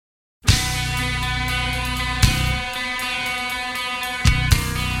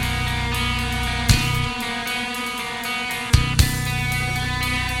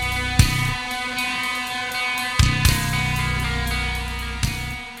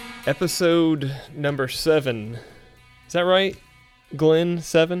Episode number 7. Is that right, Glenn?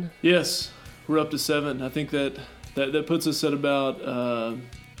 7? Yes, we're up to 7. I think that puts us at about a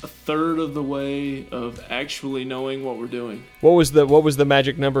third of the way of actually knowing what we're doing. What was the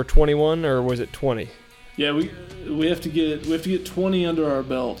magic number? 21 or was it 20? Yeah, we have to get 20 under our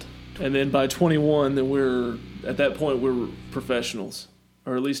belt, and then by 21, then we're at that point we're professionals,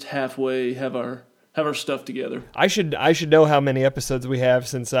 or at least halfway have our stuff together. I should know how many episodes we have,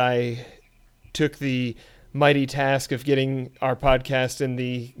 since I took the mighty task of getting our podcast in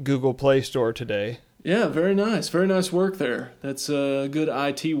the Google Play Store today. Yeah, very nice work there. That's good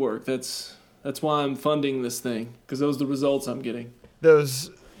IT work. That's why I'm funding this thing, because those are the results I'm getting.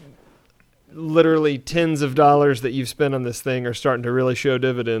 Those literally tens of dollars that you've spent on this thing are starting to really show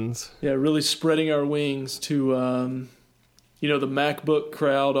dividends. Yeah, really spreading our wings to the MacBook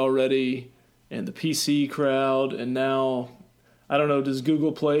crowd already, and the PC crowd, and now I don't know. Does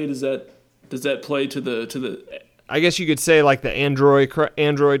Google Play does that play to the? I guess you could say like the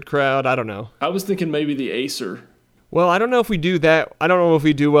Android crowd. I don't know. I was thinking maybe the Acer. Well, I don't know if we do that. I don't know if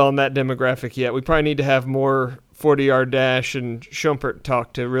we do well in that demographic yet. We probably need to have more 40-yard dash and Schumpert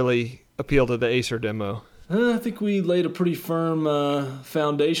talk to really appeal to the Acer demo. I think we laid a pretty firm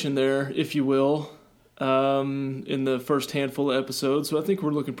foundation there, if you will, in the first handful of episodes. So I think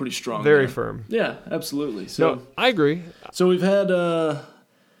we're looking pretty strong. Very firm. Yeah, absolutely. So no, I agree. So we've had a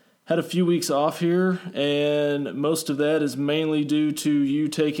few weeks off here, and most of that is mainly due to you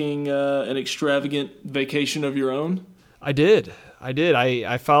taking an extravagant vacation of your own. I did.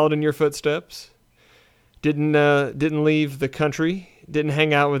 I followed in your footsteps. Didn't leave the country. Didn't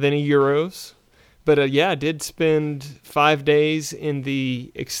hang out with any Euros. But I did spend 5 days in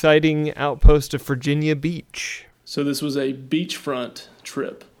the exciting outpost of Virginia Beach. So this was a beachfront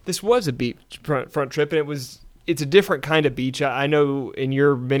trip. This was a beachfront trip, and it's a different kind of beach. I know in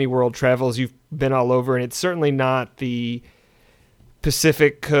your many world travels you've been all over, and it's certainly not the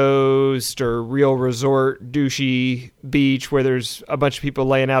Pacific Coast or real resort douchey beach where there's a bunch of people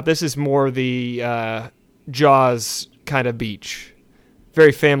laying out. This is more the Jaws kind of beach.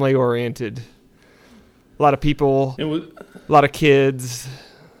 Very family oriented. A lot of people, a lot of kids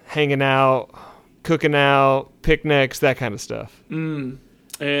hanging out, cooking out, picnics, that kind of stuff. And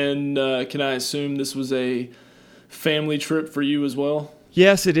can I assume this was a family trip for you as well?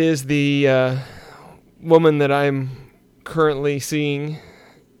 Yes, it is. The woman that I'm currently seeing,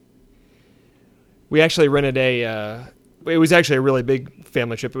 we actually rented it was actually a really big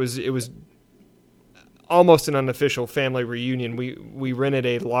family trip. It was almost an unofficial family reunion. We rented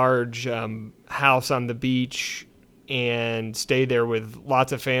a large house on the beach and stayed there with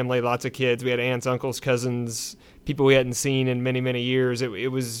lots of family, lots of kids. We had aunts, uncles, cousins, people we hadn't seen in many, many years.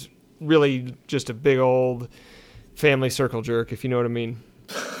 It was really just a big old family circle jerk, if you know what I mean.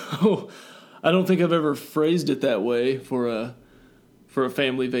 Oh, I don't think I've ever phrased it that way for a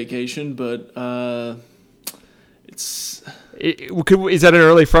family vacation, but is that an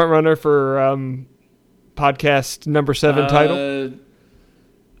early front runner for podcast number 7 title?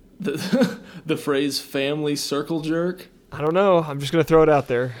 The phrase family circle jerk? I don't know. I'm just going to throw it out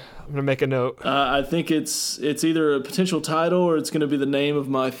there. I'm going to make a note. I think it's either a potential title or it's going to be the name of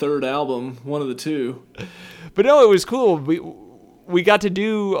my 3rd album, one of the two. But no, it was cool. We got to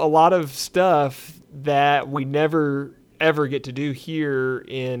do a lot of stuff that we never ever get to do here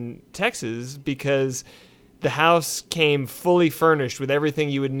in Texas, because the house came fully furnished with everything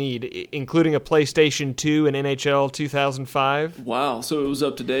you would need, including a PlayStation 2 and NHL 2005. Wow, so it was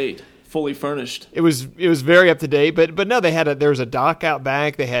up to date, fully furnished. It was very up to date, but no, there was a dock out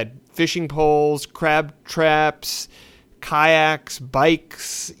back. They had fishing poles, crab traps, kayaks,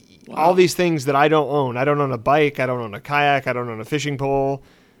 bikes, wow. All these things that I don't own. I don't own a bike, I don't own a kayak, I don't own a fishing pole.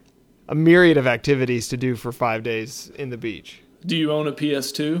 A myriad of activities to do for 5 days in the beach. Do you own a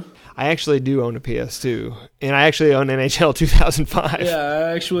PS2? I actually do own a PS2, and I actually own NHL 2005. Yeah,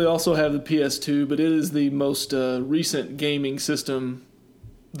 I actually also have the PS2, but it is the most recent gaming system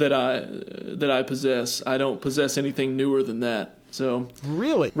that I possess. I don't possess anything newer than that. So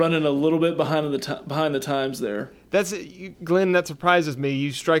really running a little bit behind the times there. Glenn, that surprises me.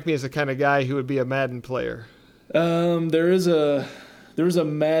 You strike me as the kind of guy who would be a Madden player. There is a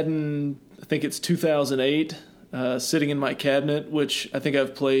Madden, I think it's 2008. Sitting in my cabinet, which I think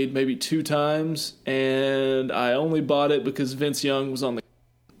I've played maybe 2 times, and I only bought it because Vince Young was on the.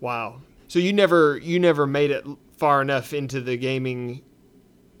 Wow! So you never made it far enough into the gaming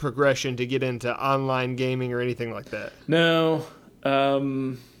progression to get into online gaming or anything like that? No,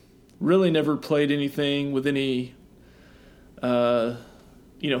 really never played anything with any,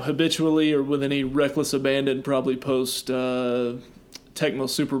 habitually or with any reckless abandon. Probably post 10 Tecmo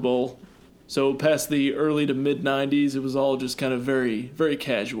Super Bowl. So past the early to mid 90s, it was all just kind of very, very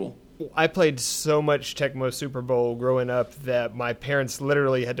casual. I played so much Tecmo Super Bowl growing up that my parents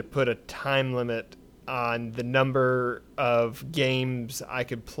literally had to put a time limit on the number of games I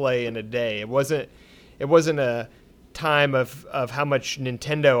could play in a day. It wasn't a time of how much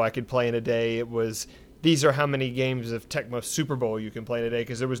Nintendo I could play in a day. It was, these are how many games of Tecmo Super Bowl you can play in a day,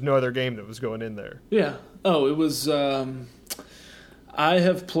 because there was no other game that was going in there. Yeah. Oh, it was, I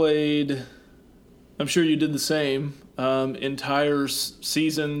have played, I'm sure you did the same, entire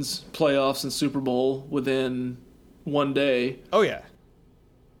seasons, playoffs, and Super Bowl within one day. Oh, yeah.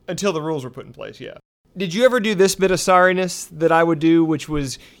 Until the rules were put in place, yeah. Did you ever do this bit of sorriness that I would do, which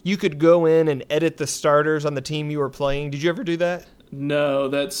was you could go in and edit the starters on the team you were playing? Did you ever do that? No,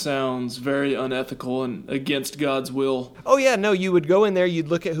 that sounds very unethical and against God's will. Oh, yeah, no, you would go in there, you'd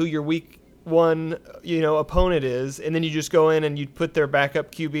look at who your week one, opponent is, and then you just go in and you'd put their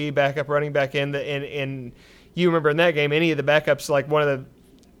backup QB, backup running back in, and you remember in that game, any of the backups, like one of the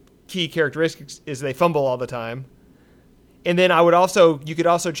key characteristics is they fumble all the time. And then you could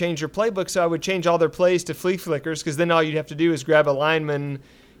also change your playbook, so I would change all their plays to flea flickers, because then all you'd have to do is grab a lineman,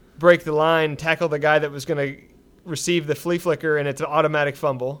 break the line, tackle the guy that was going to receive the flea flicker, and it's an automatic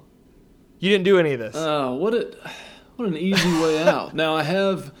fumble. You didn't do any of this. Oh, what an easy way out. Now,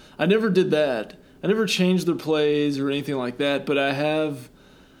 I never did that. I never changed their plays or anything like that, but I have,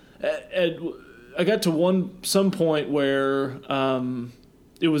 I got to some point where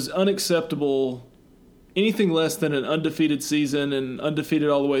it was unacceptable. Anything less than an undefeated season and undefeated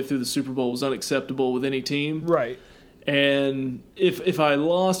all the way through the Super Bowl was unacceptable with any team. Right. And if I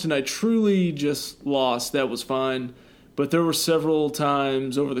lost and I truly just lost, that was fine. But there were several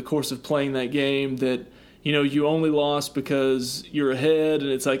times over the course of playing that game that, you only lost because you're ahead and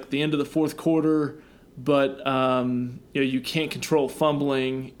it's like the end of the fourth quarter, but you can't control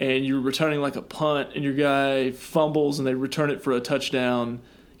fumbling and you're returning like a punt and your guy fumbles and they return it for a touchdown,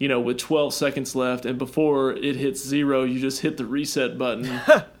 with 12 seconds left, and before it hits 0, you just hit the reset button,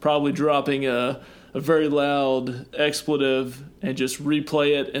 probably dropping a very loud expletive, and just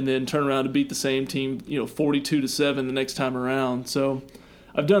replay it, and then turn around to beat the same team, 42-7 the next time around. So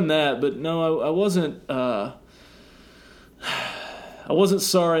I've done that, but no, I wasn't. I wasn't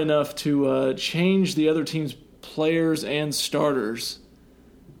sorry enough to change the other team's players and starters.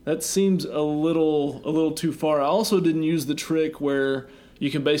 That seems a little too far. I also didn't use the trick where you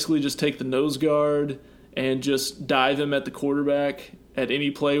can basically just take the nose guard and just dive him at the quarterback at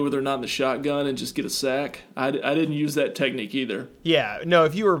any play where they're not in the shotgun and just get a sack. I didn't use that technique either. Yeah, no.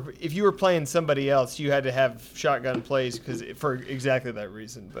 If you were playing somebody else, you had to have shotgun plays for exactly that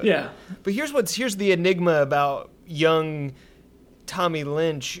reason. But yeah. But here's the enigma about young Tommy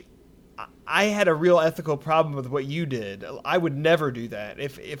Lynch. I had a real ethical problem with what you did. I would never do that.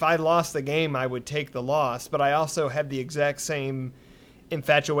 If I lost the game, I would take the loss. But I also had the exact same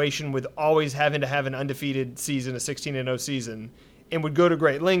infatuation with always having to have an undefeated season, a 16-0 season, and would go to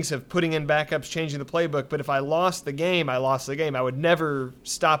great lengths of putting in backups, changing the playbook. But if I lost the game, I lost the game. I would never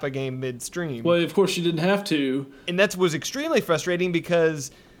stop a game midstream. Well, of course you didn't have to. And that was extremely frustrating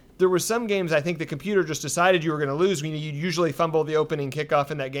because there were some games I think the computer just decided you were going to lose when you usually fumble the opening kickoff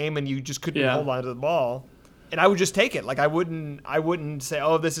in that game and you just couldn't hold on to the ball. And I would just take it. Like I wouldn't say,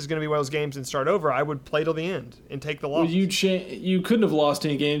 "Oh, this is going to be one of those games and start over." I would play till the end and take the loss. Well, you couldn't have lost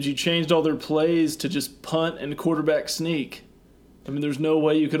any games. You changed all their plays to just punt and quarterback sneak. I mean, there's no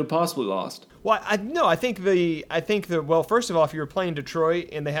way you could have possibly lost. Well, I think well, first of all, if you were playing Detroit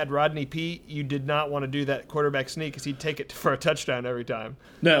and they had Rodney Peete, you did not want to do that quarterback sneak because he'd take it for a touchdown every time.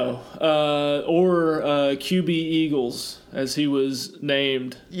 No, or QB Eagles, as he was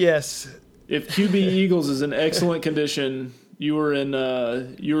named. Yes. If QB Eagles is in excellent condition, you were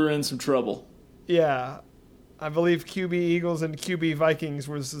in some trouble. Yeah, I believe QB Eagles and QB Vikings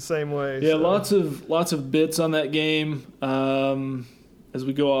was the same way. Yeah, so. lots of bits on that game. As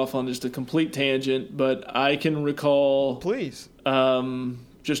we go off on just a complete tangent, but I can recall, please,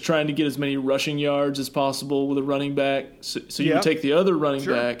 just trying to get as many rushing yards as possible with a running back. So you would take the other running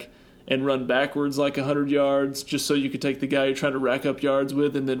back and run backwards like 100 yards just so you could take the guy you're trying to rack up yards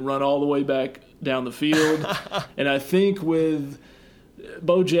with and then run all the way back down the field. And I think with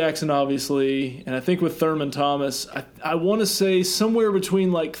Bo Jackson, obviously, and I think with Thurman Thomas, I want to say somewhere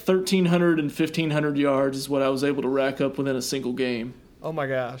between like 1,300 and 1,500 yards is what I was able to rack up within a single game. Oh, my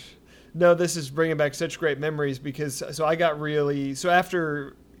gosh. No, this is bringing back such great memories because I got really – so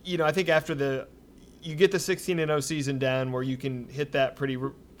after – I think after you get the 16-0 season down where you can hit that pretty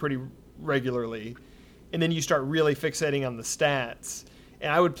regularly, and then you start really fixating on the stats.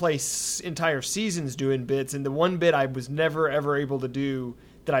 and I would play entire seasons doing bits. And the one bit I was never ever able to do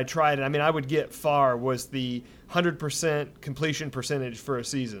that I tried, and I mean I would get far, was the 100% completion percentage for a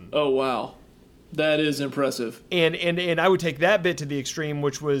season. Oh wow, that is impressive. And I would take that bit to the extreme,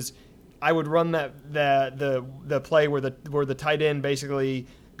 which was I would run the play where the tight end basically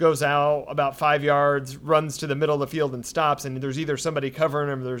goes out about 5 yards, runs to the middle of the field and stops, and there's either somebody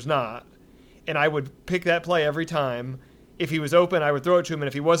covering him or there's not. And I would pick that play every time. If he was open, I would throw it to him, and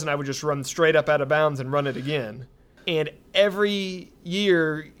if he wasn't, I would just run straight up out of bounds and run it again. And every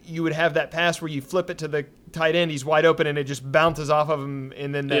year you would have that pass where you flip it to the tight end, he's wide open, and it just bounces off of him,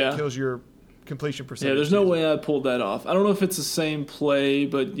 and then that kills your completion percentage. Yeah, there's no way I pulled that off. I don't know if it's the same play,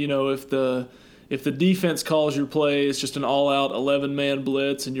 but if the defense calls your play, it's just an all-out 11-man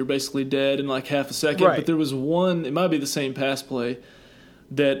blitz, and you're basically dead in like half a second. Right. But there was one, it might be the same pass play,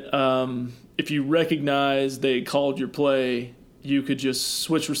 that if you recognize they called your play, you could just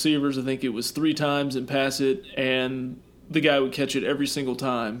switch receivers. I think it was 3 times and pass it, and the guy would catch it every single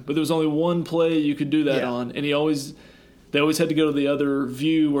time. But there was only one play you could do that on, and they always had to go to the other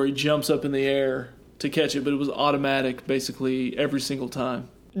view where he jumps up in the air to catch it, but it was automatic basically every single time.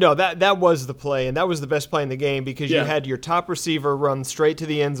 No, that was the play, and that was the best play in the game because you had your top receiver run straight to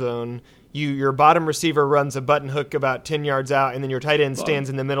the end zone, your bottom receiver runs a button hook about 10 yards out, and then your tight end stands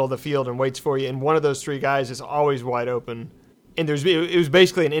in the middle of the field and waits for you, and one of those 3 guys is always wide open. And it was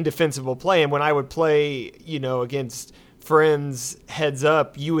basically an indefensible play, and when I would play, against friends heads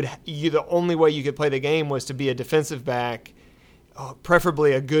up, the only way you could play the game was to be a defensive back,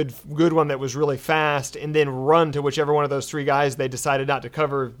 preferably a good one that was really fast, and then run to whichever one of those 3 guys they decided not to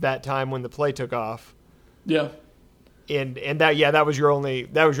cover that time when the play took off. Yeah. And that was your only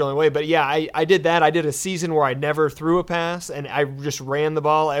way. But yeah, I did that. I did a season where I never threw a pass, and I just ran the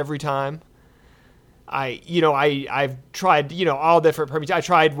ball every time. I've tried all different permutations. I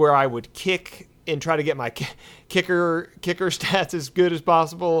tried where I would kick and try to get my kicker stats as good as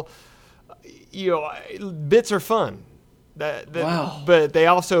possible. Bits are fun. Wow. But they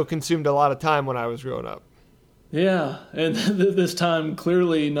also consumed a lot of time when I was growing up. Yeah, and this time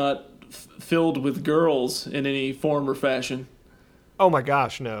clearly not filled with girls in any form or fashion. Oh my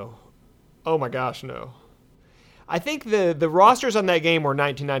gosh, no. I think the rosters on that game were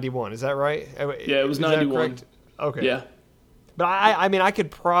 1991. Is that right? Yeah, it was 91. Okay. Yeah. But I mean, I could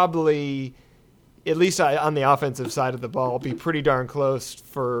probably, at least on the offensive side of the ball, be pretty darn close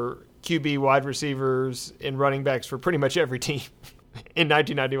for QB, wide receivers, and running backs for pretty much every team in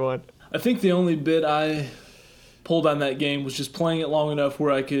 1991. I think the only bit I pulled on that game was just playing it long enough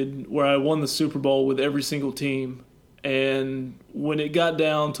where I won the Super Bowl with every single team. And when it got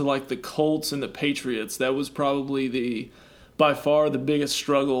down to like the Colts and the Patriots, that was probably by far the biggest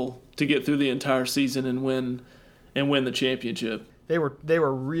struggle to get through the entire season and win the championship. They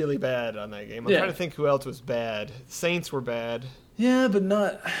were really bad on that game. I'm trying to think who else was bad. Saints were bad. Yeah, but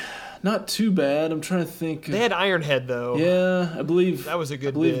not too bad. I'm trying to think. They had Ironhead though. Yeah, I believe that was a good.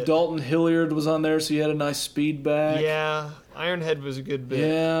 I believe bit. Dalton Hilliard was on there, so he had a nice speed back. Yeah, Ironhead was a good bit.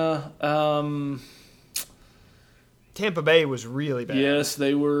 Yeah. Tampa Bay was really bad. Yes,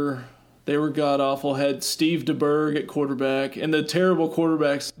 they were god awful. Had Steve DeBerg at quarterback, and the terrible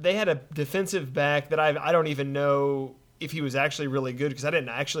quarterbacks. They had a defensive back that I don't even know if he was actually really good because I didn't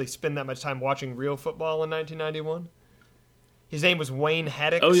actually spend that much time watching real football in 1991. His name was Wayne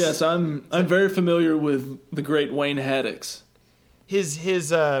Haddix. Oh yes, I'm very familiar with the great Wayne Haddix.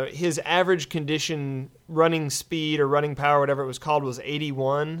 His average condition running speed or running power, whatever it was called, was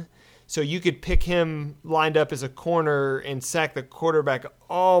 81. So you could pick him lined up as a corner and sack the quarterback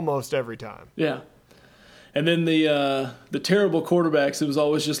almost every time. Yeah. And then the terrible quarterbacks, it was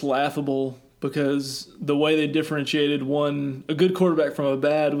always just laughable because the way they differentiated a good quarterback from a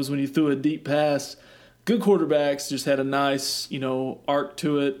bad was when you threw a deep pass. Good quarterbacks just had a nice, arc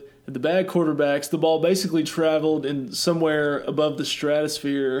to it. And the bad quarterbacks, the ball basically traveled in somewhere above the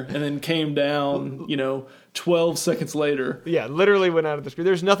stratosphere and then came down, 12 seconds later. Yeah, literally went out of the screen.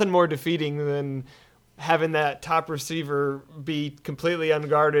 There's nothing more defeating than having that top receiver be completely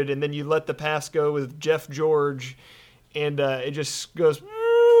unguarded, and then you let the pass go with Jeff George, and it just goes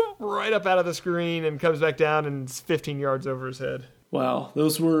right up out of the screen and comes back down and it's 15 yards over his head. Wow,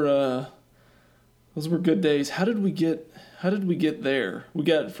 those were good days. How did we get there? We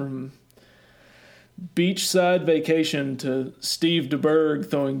got from beachside vacation to Steve DeBerg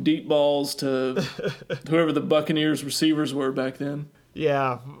throwing deep balls to whoever the Buccaneers receivers were back then.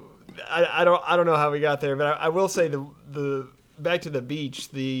 Yeah, I don't know how we got there, but I will say the back to the beach.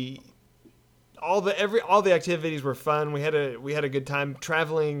 All the activities were fun. We had a good time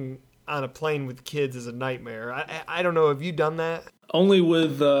traveling on a plane with kids is a nightmare. I don't know. Have you done that? Only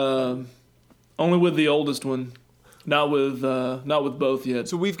with the oldest one, not with both yet.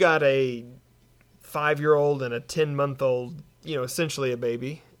 So we've got a 5-year-old and a 10-month-old, essentially a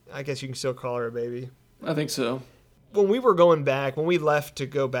baby. I guess you can still call her a baby. I think so. When we left to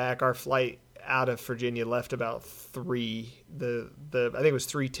go back, our flight out of Virginia left about 3. I think it was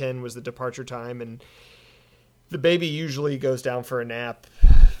 3:10 was the departure time, and the baby usually goes down for a nap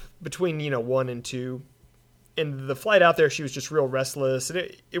between 1 and 2. And the flight out there, she was just real restless,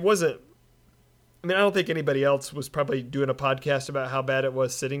 and it wasn't. I mean, I don't think anybody else was probably doing a podcast about how bad it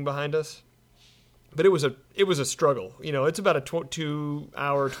was sitting behind us, but it was a struggle. It's about a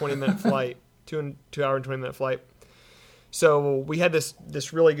 2-hour 20-minute flight, 2-hour and 20-minute flight. So we had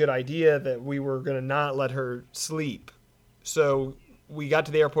this really good idea that we were going to not let her sleep. So we got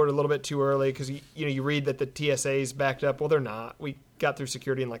to the airport a little bit too early because you read that the TSA's backed up. Well, they're not. We got through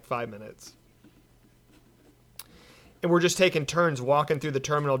security in like 5 minutes. And we're just taking turns walking through the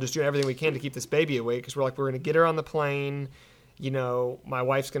terminal, just doing everything we can to keep this baby awake because we're going to get her on the plane. My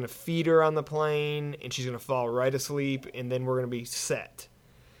wife's going to feed her on the plane, and she's going to fall right asleep, and then we're going to be set.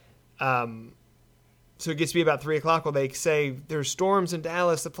 So it gets to be about 3 o'clock. Well, they say there's storms in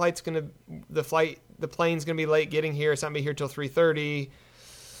Dallas. The plane's going to be late getting here. It's not going to be here till 3:30.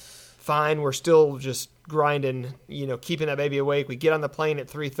 Fine, we're still just grinding, keeping that baby awake. We get on the plane at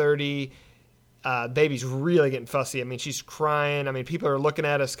 3:30. Baby's really getting fussy. I mean, she's crying. I mean, people are looking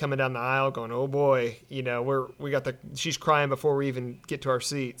at us coming down the aisle going, oh boy, she's crying before we even get to our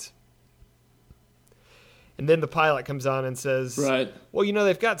seats. And then the pilot comes on and says, right, well,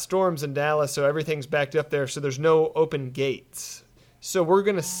 they've got storms in Dallas, so everything's backed up there, so there's no open gates. So we're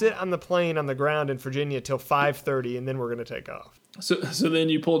going to sit on the plane on the ground in Virginia till 5:30, and then we're going to take off. So then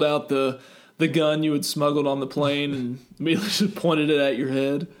you pulled out the gun you had smuggled on the plane and immediately just pointed it at your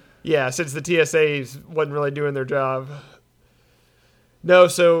head? Yeah, since the TSA wasn't really doing their job. No,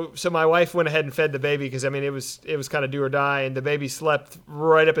 so my wife went ahead and fed the baby because, it was kind of do or die, and the baby slept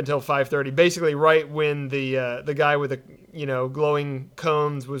right up until 5:30, basically right when the guy with the glowing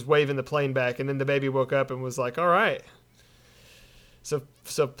cones was waving the plane back, and then the baby woke up and was like, all right. So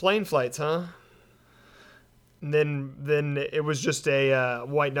plane flights, huh? And then it was just a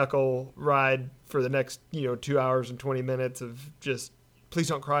white knuckle ride for the next 2 hours and 20 minutes of just please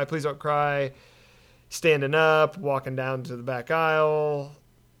don't cry, standing up, walking down to the back aisle,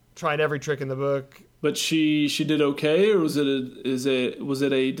 trying every trick in the book. But she did okay, or was it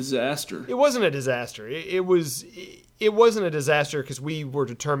a disaster? It wasn't a disaster. It wasn't a disaster because we were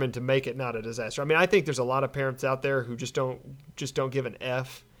determined to make it not a disaster. I mean, I think there's a lot of parents out there who just don't give an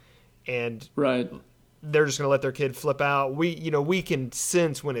F, and right, they're just going to let their kid flip out. We can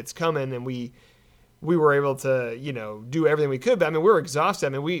sense when it's coming, and we were able to do everything we could. But we were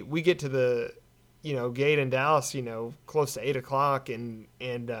exhausted. We get to the gate in Dallas, close to 8 o'clock, and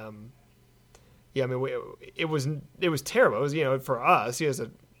it was terrible. It was for us, it was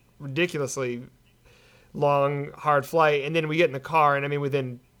a ridiculously long, hard flight, and then we get in the car, and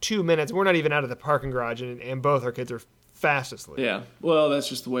within 2 minutes, we're not even out of the parking garage, and both our kids are fast asleep. Yeah, well, that's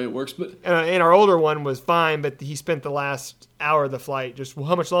just the way it works. But and our older one was fine, but he spent the last hour of the flight just, well,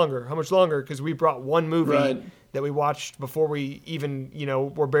 how much longer? Because we brought one movie right. that we watched before we even, we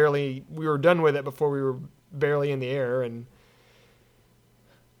were done with it before we were barely in the air, and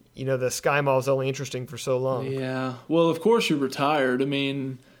the Sky Mall is only interesting for so long. Yeah, well, of course you're retired.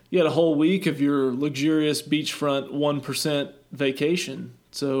 You had a whole week of your luxurious beachfront 1% vacation,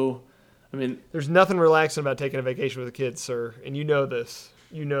 so. There's nothing relaxing about taking a vacation with the kids, sir, and you know this.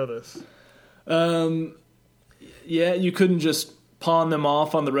 Yeah, you couldn't just pawn them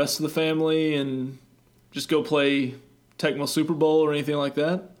off on the rest of the family and just go play Tecmo Super Bowl or anything like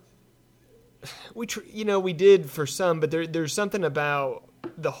that? We did for some, but there's something about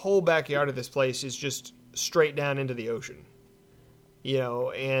the whole backyard of this place is just straight down into the ocean.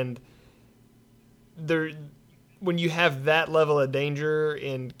 And when you have that level of danger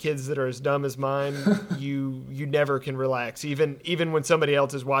in kids that are as dumb as mine, you never can relax, even when somebody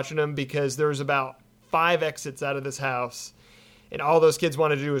else is watching them, because there's about 5 exits out of this house, and all those kids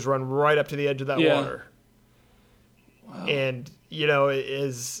want to do is run right up to the edge of that water. Wow. And,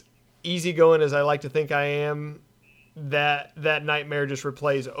 as easygoing as I like to think I am, that nightmare just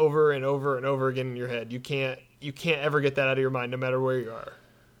replays over and over and over again in your head. You can't ever get that out of your mind, no matter where you are.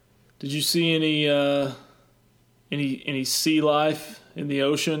 Did you see any sea life in the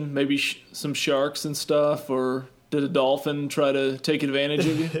ocean? Maybe some sharks and stuff, or did a dolphin try to take advantage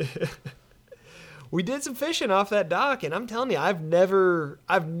of you? We did some fishing off that dock, and I'm telling you, I've never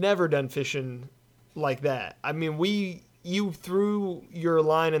done fishing like that. We you threw your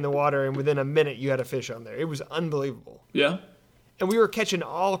line in the water, and within a minute you had a fish on there. It was unbelievable. Yeah. And we were catching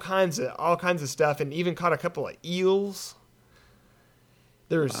all kinds of stuff, and even caught a couple of eels.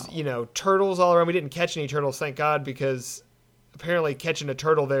 There's turtles all around. We didn't catch any turtles, thank God, because apparently catching a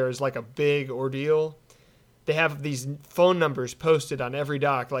turtle there is like a big ordeal. They have these phone numbers posted on every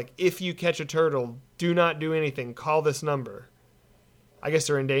dock. Like, if you catch a turtle, do not do anything. Call this number. I guess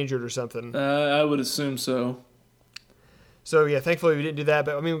they're endangered or something. I would assume so. So, yeah, thankfully we didn't do that.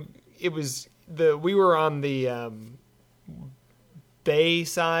 But, I mean, we were on the bay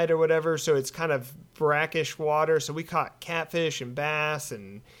side or whatever, so it's kind of brackish water. So we caught catfish and bass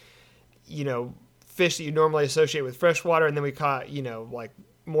and, fish that you normally associate with freshwater. And then we caught, like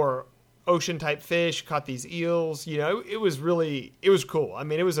more ocean type fish, caught these eels. It was cool. I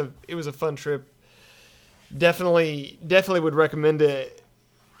mean, it was a fun trip. Definitely would recommend it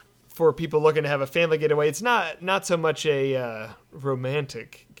for people looking to have a family getaway. It's not so much a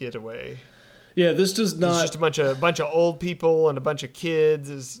romantic getaway. Yeah, this does not. It's just a bunch of old people and a bunch of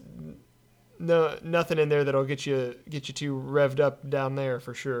kids. There's nothing in there that'll get you too revved up down there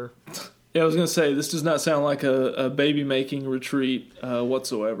for sure. Yeah, I was going to say, this does not sound like a baby-making retreat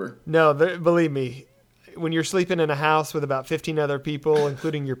whatsoever. No, believe me, when you're sleeping in a house with about 15 other people,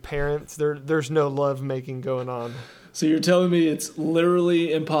 including your parents, there's no love-making going on. So you're telling me it's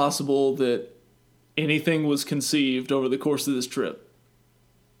literally impossible that anything was conceived over the course of this trip?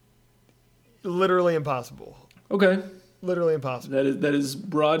 Literally impossible. Okay. Literally impossible. That is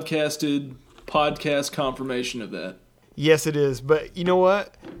broadcasted podcast confirmation of that. Yes, it is. But you know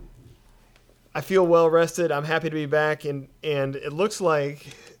what? I feel well rested. I'm happy to be back, and it looks like,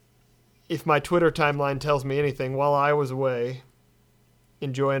 if my Twitter timeline tells me anything, while I was away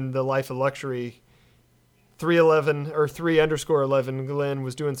enjoying the life of luxury, 3_11 Glenn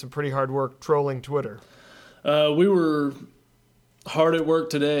was doing some pretty hard work trolling Twitter. We were hard at work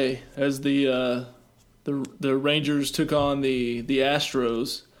today as the Rangers took on the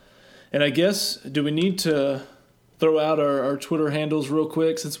Astros, and I guess, do we need to throw out our Twitter handles real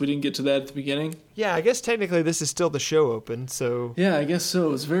quick since we didn't get to that at the beginning? Yeah, I guess technically this is still the show open, so... Yeah, I guess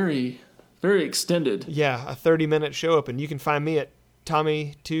so. It's very, very extended. Yeah, a 30-minute show open. You can find me at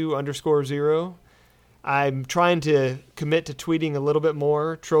Tommy2_0. I'm trying to commit to tweeting a little bit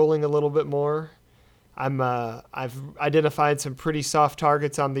more, trolling a little bit more. I've identified some pretty soft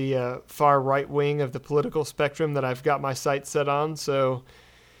targets on the far right wing of the political spectrum that I've got my sights set on, so...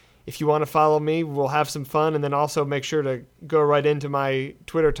 If you want to follow me, we'll have some fun, and then also make sure to go right into my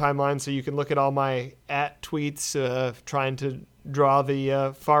Twitter timeline so you can look at all my @tweets trying to draw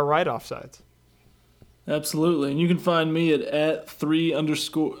the far right offsides. Absolutely, and you can find me at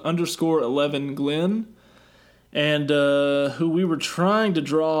 3_11 Glenn. And who we were trying to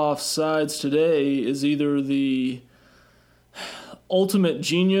draw offsides today is either the ultimate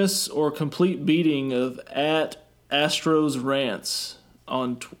genius or complete beating of @Astros Rants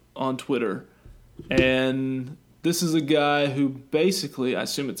on Twitter. And this is a guy who basically, I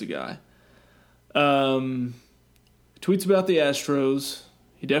assume it's a guy, tweets about the Astros.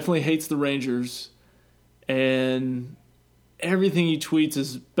 He definitely hates the Rangers. And everything he tweets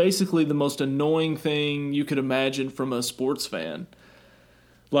is basically the most annoying thing you could imagine from a sports fan.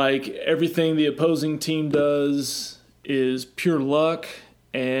 Like, everything the opposing team does is pure luck,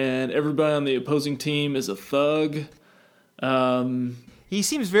 and everybody on the opposing team is a thug. He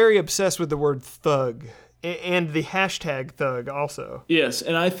seems very obsessed with the word thug and the hashtag thug also. Yes,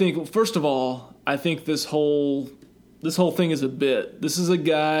 and I think, first of all, I think this whole thing is a bit. This is a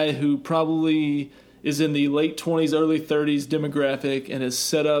guy who probably is in the late 20s, early 30s demographic and has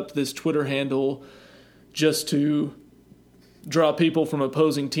set up this Twitter handle just to draw people from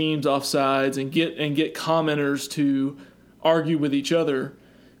opposing teams off sides and get commenters to argue with each other.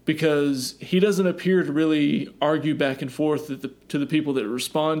 Because he doesn't appear to really argue back and forth to the people that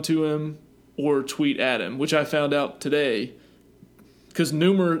respond to him or tweet at him, which I found out today. Because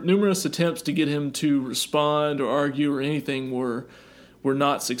numerous attempts to get him to respond or argue or anything were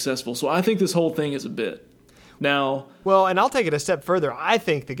not successful. So I think this whole thing is a bit. Now, well, and I'll take it a step further. I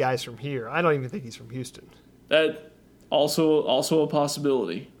think the guy's from here. I don't even think he's from Houston. That also a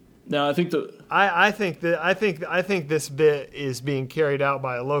possibility. Now, I think I think this bit is being carried out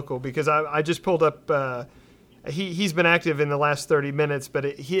by a local, because I just pulled up. He's been active in the last 30 minutes, but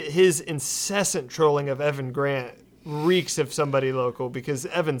his incessant trolling of Evan Grant reeks of somebody local, because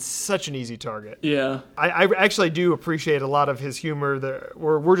Evan's such an easy target. Yeah, I actually do appreciate a lot of his humor.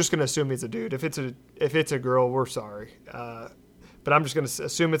 We're just going to assume he's a dude. If it's a girl, we're sorry, but I'm just going to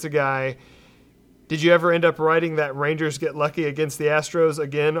assume it's a guy. Did you ever end up writing that Rangers get lucky against the Astros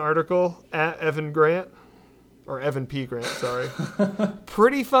again article at Evan Grant? Or Evan P. Grant, sorry.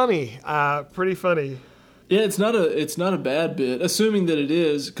 Pretty funny. Pretty funny. Yeah, it's not a bad bit, assuming that it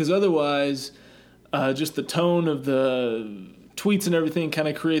is, because otherwise, just the tone of the tweets and everything kind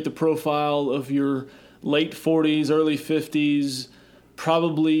of create the profile of your late 40s, early 50s,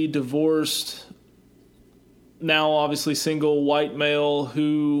 probably divorced, now obviously single white male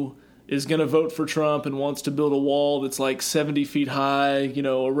who is going to vote for Trump and wants to build a wall that's like 70 feet high,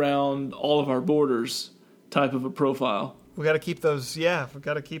 around all of our borders type of a profile. We got to keep those,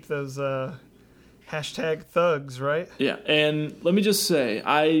 hashtag thugs, right? Yeah, and let me just say,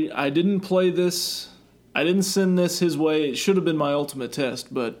 I didn't play this, I didn't send this his way. It should have been my ultimate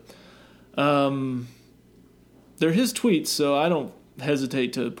test, but they're his tweets, so I don't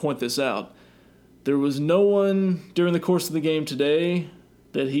hesitate to point this out. There was no one during the course of the game today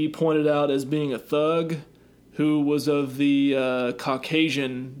that he pointed out as being a thug who was of the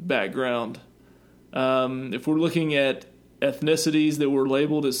Caucasian background. If we're looking at ethnicities that were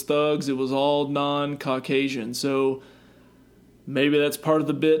labeled as thugs, it was all non-Caucasian. So maybe that's part of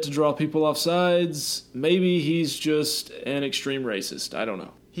the bit to draw people off sides. Maybe he's just an extreme racist. I don't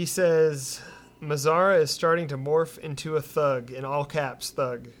know. He says, Mazzara is starting to morph into a thug, in all caps,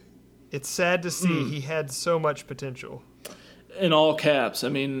 thug. It's sad to see he had so much potential. In all caps. I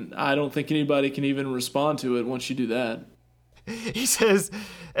mean, I don't think anybody can even respond to it once you do that. He says,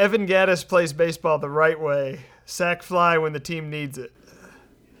 Evan Gattis plays baseball the right way. Sack fly when the team needs it.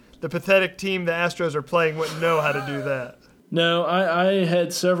 The pathetic team the Astros are playing wouldn't know how to do that. No, I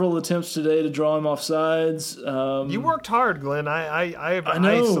had several attempts today to draw him off sides. You worked hard, Glenn. I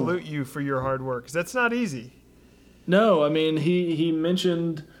salute you for your hard work, 'cause that's not easy. No, I mean, he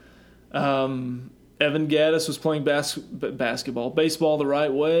mentioned Evan Gattis was playing baseball the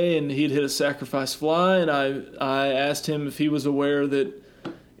right way, and he'd hit a sacrifice fly, and I asked him if he was aware that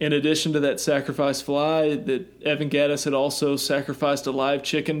in addition to that sacrifice fly, that Evan Gattis had also sacrificed a live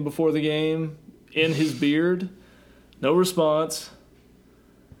chicken before the game in his beard. No response.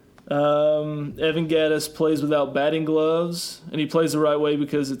 Evan Gattis plays without batting gloves, and he plays the right way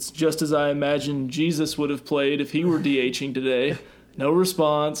because it's just as I imagine Jesus would have played if he were DHing today. No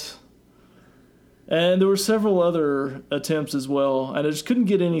response. And there were several other attempts as well, and I just couldn't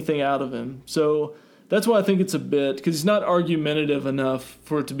get anything out of him. So that's why I think it's a bit, because he's not argumentative enough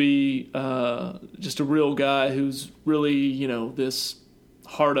for it to be just a real guy who's really, this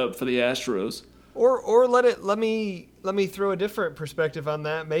hard up for the Astros. Or let me throw a different perspective on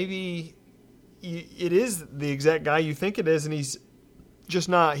that. Maybe it is the exact guy you think it is, and he's just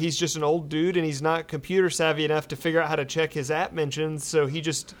not. He's just an old dude, and he's not computer savvy enough to figure out how to check his app mentions. So he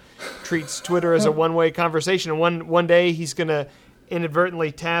just treats Twitter as a one-way conversation. And one day he's gonna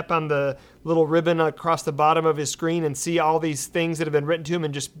inadvertently tap on the little ribbon across the bottom of his screen and see all these things that have been written to him,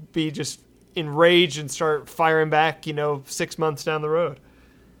 and just be enraged and start firing back. 6 months down the road.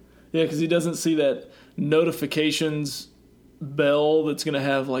 Yeah, because he doesn't see that notifications bell that's going to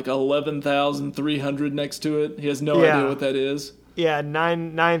have like 11,300 next to it. He has no idea what that is. Yeah,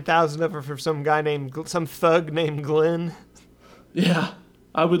 9,000 of it for some thug named Glenn. Yeah,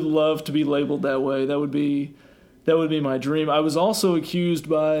 I would love to be labeled that way. That would be my dream. I was also accused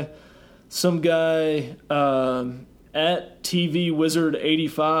by some guy at TV Wizard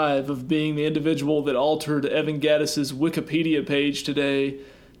 85 of being the individual that altered Evan Gattis's Wikipedia page today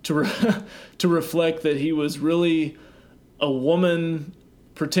to reflect that he was really a woman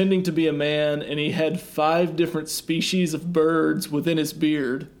pretending to be a man, and he had 5 different species of birds within his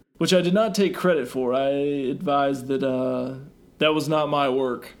beard, which I did not take credit for. I advised that that was not my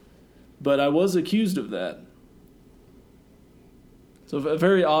work, but I was accused of that. So a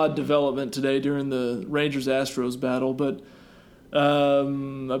very odd development today during the Rangers-Astros battle, but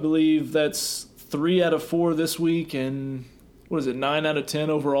I believe that's 3 out of 4 this week, and 9 out of 10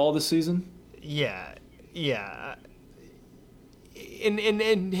 overall this season? Yeah.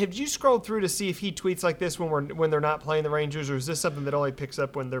 And have you scrolled through to see if he tweets like this when they're not playing the Rangers, or is this something that only picks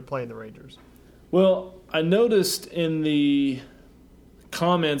up when they're playing the Rangers? Well, I noticed in the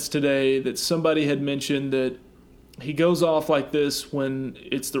comments today that somebody had mentioned that he goes off like this when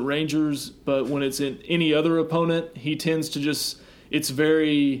it's the Rangers, but when it's in any other opponent, he tends to it's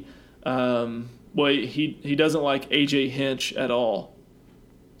very, he doesn't like AJ Hinch at all.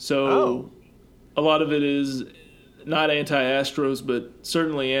 So a lot of it is not anti-Astros, but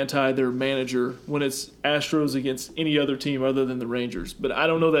certainly anti their manager when it's Astros against any other team other than the Rangers. But I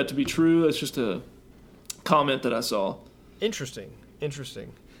don't know that to be true. That's just a comment that I saw. Interesting.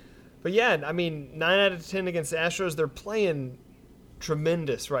 But yeah, I mean, 9 out of 10 against the Astros, they're playing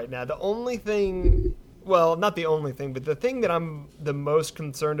tremendous right now. The only thing, well, not the only thing, but the thing that I'm the most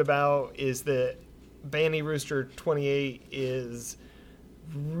concerned about is that Banny Rooster 28 is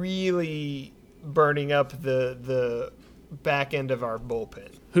really burning up the back end of our bullpen.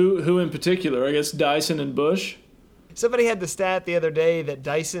 Who in particular? I guess Dyson and Bush? Somebody had the stat the other day that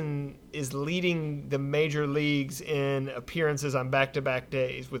Dyson is leading the major leagues in appearances on back-to-back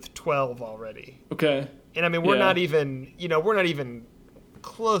days with 12 already. Okay. And I mean, we're not even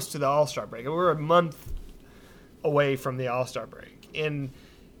close to the All-Star break. We're a month away from the All-Star break. And,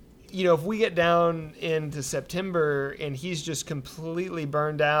 if we get down into September and he's just completely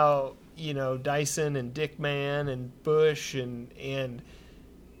burned out, Dyson and Dickman and Bush and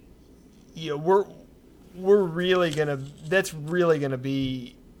we're really that's really gonna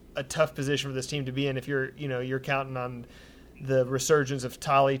be a tough position for this team to be in if you're counting on the resurgence of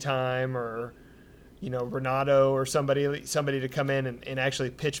Tolly Time or Renato or somebody to come in and actually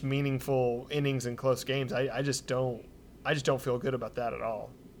pitch meaningful innings in close games. I just don't feel good about that at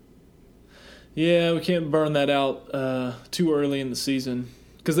all. Yeah, we can't burn that out too early in the season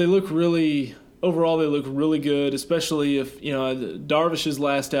because they look really good, especially if Darvish's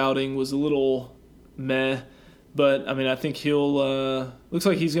last outing was a little meh, but I mean I think he'll looks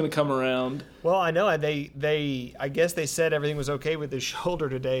like he's going to come around. Well, I know I guess they said everything was okay with his shoulder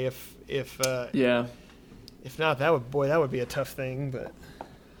today. If not, that would be a tough thing. But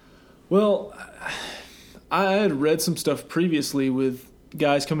well, I had read some stuff previously with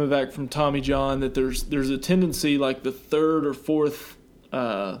guys coming back from Tommy John that there's a tendency like the third or fourth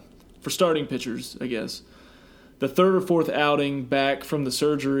for starting pitchers, I guess. The third or fourth outing back from the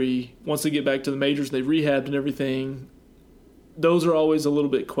surgery, once they get back to the majors, they rehabbed and everything, those are always a little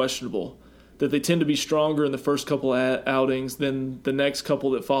bit questionable. That they tend to be stronger in the first couple outings than the next couple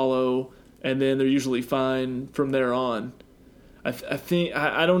that follow, and then they're usually fine from there on. I think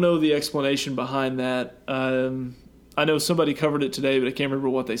I don't know the explanation behind that. I know somebody covered it today, but I can't remember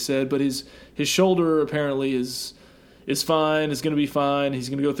what they said. But his shoulder apparently is fine, is going to be fine. He's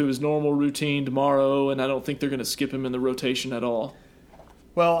going to go through his normal routine tomorrow, and I don't think they're going to skip him in the rotation at all.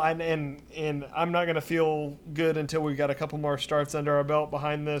 Well, and I'm not going to feel good until we've got a couple more starts under our belt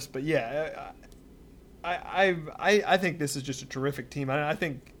behind this. But yeah, I think this is just a terrific team. I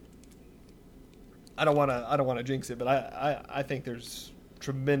think I don't want to jinx it, but I think there's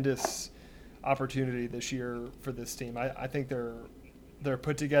tremendous opportunity this year for this team. I think they're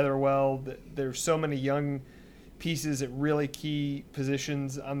put together well. There's so many young pieces at really key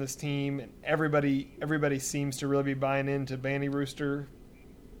positions on this team, and everybody seems to really be buying into Banny Rooster.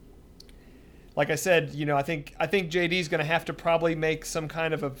 Like I said, I think JD's going to have to probably make some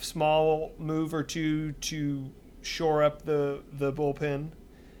kind of a small move or two to shore up the bullpen.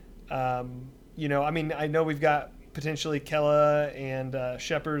 I know we've got potentially Kella and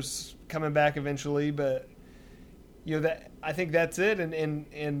Sheppers coming back eventually, but I think that's it.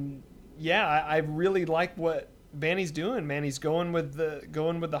 And I really like what Banny's doing. Man, he's going with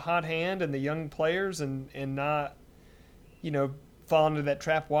the hot hand and the young players, and not fall into that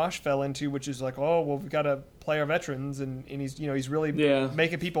trap Wash fell into, which is like, oh well, we've got to play our veterans, and he's really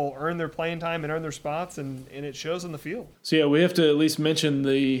making people earn their playing time and earn their spots, and it shows on the field. So yeah, we have to at least mention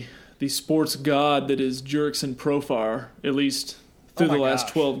the sports god that is Jurickson Profar, at least through the last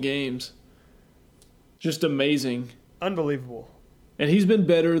 12 games. Just amazing. Unbelievable. And he's been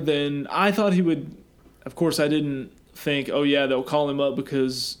better than I thought he would. Of course, I didn't think, oh yeah, they'll call him up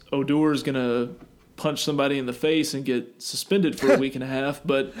because Odor is going to punch somebody in the face and get suspended for a week and a half.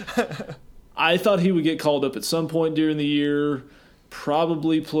 But I thought he would get called up at some point during the year,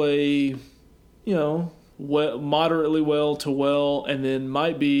 probably play, moderately well to well, and then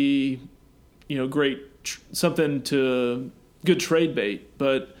might be, great, something to good trade bait.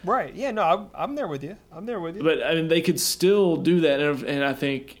 But right, yeah, no, I'm there with you. But I mean, they could still do that, and I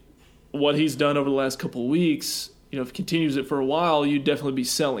think what he's done over the last couple of weeks, if he continues it for a while, you'd definitely be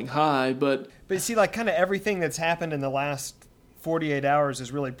selling high. But see, like kind of everything that's happened in the last 48 hours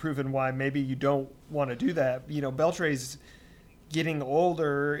has really proven why maybe you don't want to do that. Beltre's getting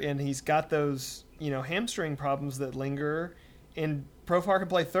older, and he's got those hamstring problems that linger, and Profar can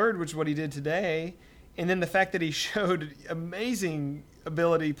play third, which is what he did today. And then the fact that he showed amazing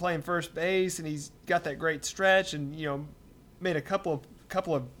ability playing first base, and he's got that great stretch, and made a couple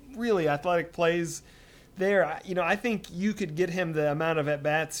of really athletic plays there. I think you could get him the amount of at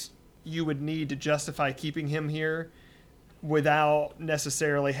bats you would need to justify keeping him here without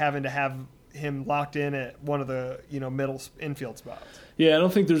necessarily having to have him locked in at one of the middle infield spots. Yeah, I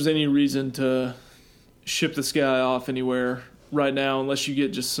don't think there's any reason to ship this guy off anywhere right now unless you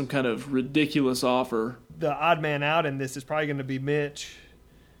get just some kind of ridiculous offer. The odd man out in this is probably going to be Mitch.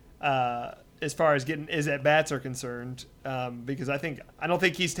 as far as getting his at bats are concerned, because I don't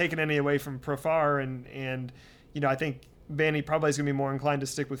think he's taken any away from Profar, and I think Vanny probably is going to be more inclined to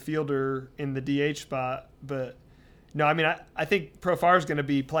stick with Fielder in the DH spot. But no, I mean I think Profar is going to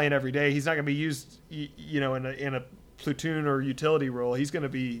be playing every day. He's not going to be used in a platoon or utility role. He's going to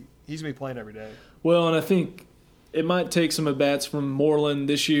be playing every day. Well, and I think it might take some at bats from Moreland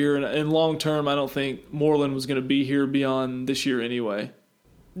this year, and long term, I don't think Moreland was going to be here beyond this year anyway.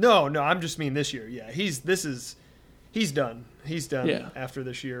 No, I'm just mean this year. Yeah, he's done. He's done Yeah. after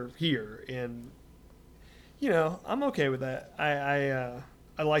this year here, and I'm okay with that.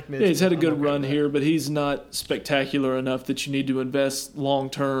 I like Mitch. Yeah, he's had a I'm good okay run with that. here, but he's not spectacular enough that you need to invest long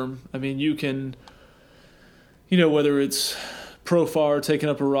term. I mean, you can, whether it's Profar taking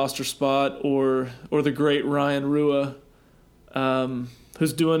up a roster spot or the great Ryan Rua,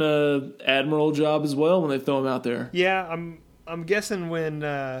 who's doing a admirable job as well when they throw him out there. Yeah, I'm guessing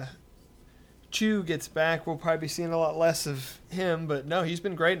when Chu gets back, we'll probably be seeing a lot less of him. But no, he's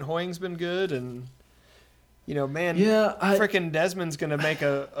been great, and Hoying's been good, and freaking Desmond's going to make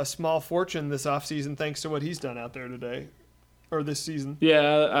a small fortune this offseason thanks to what he's done out there today or this season.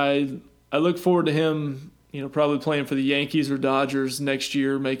 Yeah, I look forward to him, probably playing for the Yankees or Dodgers next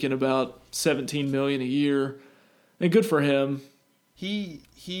year, making about $17 million a year, and good for him. He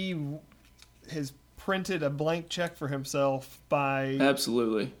has printed a blank check for himself by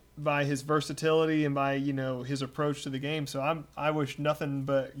his versatility and by his approach to the game. So I wish nothing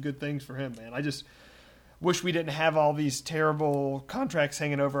but good things for him, man. I just wish we didn't have all these terrible contracts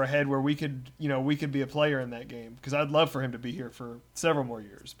hanging over our head where we could be a player in that game, because I'd love for him to be here for several more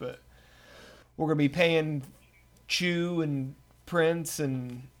years. But we're going to be paying Chu and Prince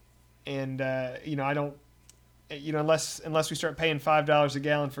and I don't unless we start paying $5 a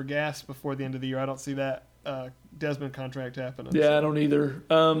gallon for gas before the end of the year, I don't see that Desmond contract happening. Yeah, I don't either.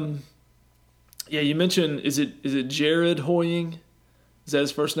 You mentioned is it Jared Hoying? Is that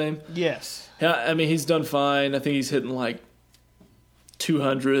his first name? Yes. Yeah, I mean he's done fine. I think he's hitting like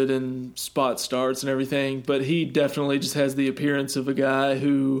 200 and spot starts and everything, but he definitely just has the appearance of a guy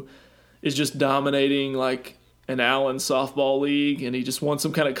who is just dominating like an Allen softball league, and he just wants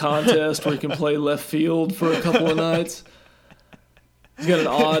some kind of contest where he can play left field for a couple of nights. He's got an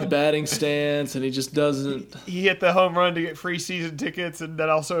odd batting stance, and he just doesn't. He hit the home run to get free season tickets, and that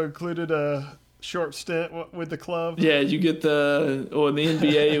also included a short stint with the club. Yeah, you get in the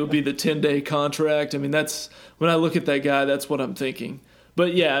NBA, it would be the 10-day contract. I mean, that's when I look at that guy, that's what I'm thinking.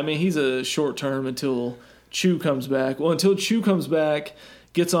 But yeah, I mean, he's a short term until Chu comes back. Well, until Chu comes back,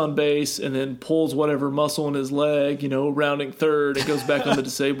 gets on base, and then pulls whatever muscle in his leg, rounding third, and goes back on the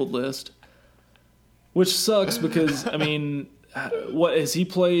disabled list. Which sucks because, I mean, what has he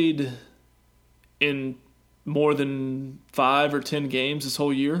played in more than 5 or 10 games this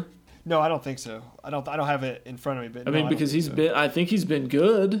whole year? No, I don't think so. I don't have it in front of me, but because I think he's been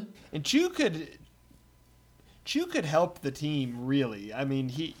good. And Chu could help the team, really. I mean,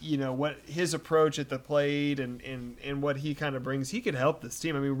 what his approach at the plate and what he kind of brings, he could help this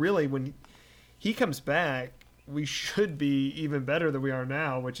team. I mean, really, when he comes back, we should be even better than we are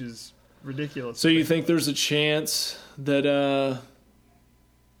now, which is ridiculous. So you think there's a chance that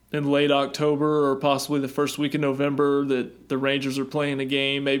in late October or possibly the first week of November that the Rangers are playing a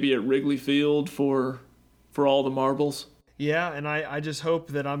game maybe at Wrigley Field for all the marbles? Yeah, and I just hope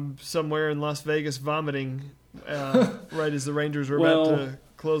that I'm somewhere in Las Vegas vomiting right as the Rangers are about to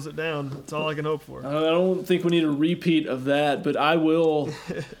close it down. That's all I can hope for. I don't think we need a repeat of that, but I will.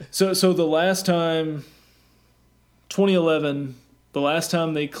 So the last time, 2011, the last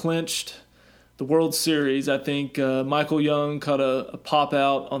time they clinched the World Series, I think Michael Young caught a pop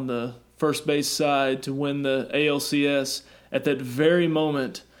out on the first base side to win the ALCS. At that very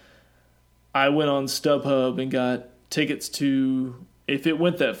moment, I went on StubHub and got tickets to, if it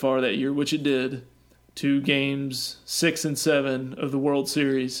went that far that year, which it did, to games 6 and 7 of the World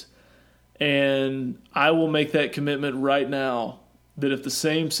Series. And I will make that commitment right now that if the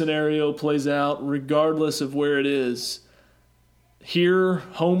same scenario plays out, regardless of where it is, here,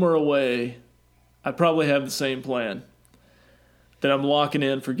 home or away, I probably have the same plan that I'm locking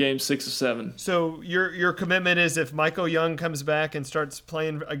in for game 6 or 7. So your commitment is if Michael Young comes back and starts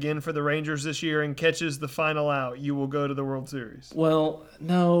playing again for the Rangers this year and catches the final out, you will go to the World Series? Well,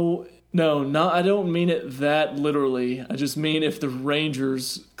 no, I don't mean it that literally. I just mean if the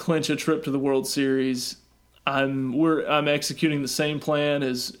Rangers clinch a trip to the World Series, I'm executing the same plan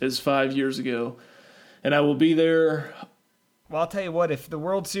as 5 years ago, and I will be there. Well, I'll tell you what, if the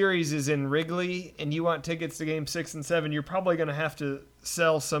World Series is in Wrigley and you want tickets to Game 6 and 7, you're probably going to have to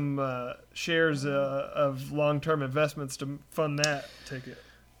sell some shares of long-term investments to fund that ticket.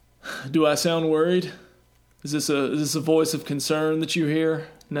 Do I sound worried? Is this a voice of concern that you hear?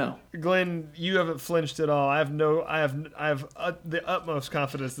 No. Glenn, you haven't flinched at all. I have the utmost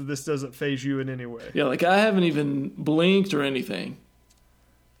confidence that this doesn't phase you in any way. Yeah, like I haven't even blinked or anything.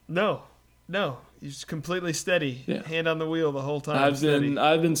 No. You're just completely steady. Yeah. Hand on the wheel the whole time.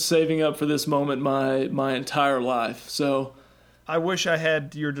 I've been saving up for this moment my entire life. So I wish I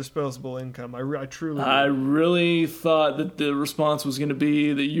had your disposable income. I truly. I really thought that the response was going to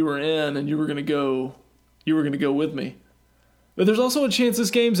be that you were in and you were going to go with me. But there's also a chance this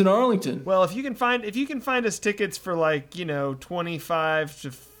game's in Arlington. Well, if you can find us tickets for like, $25 to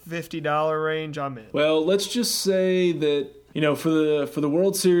 $50 range, I'm in. Well, let's just say that, for the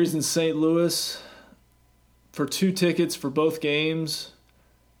World Series in St. Louis, for 2 tickets for both games,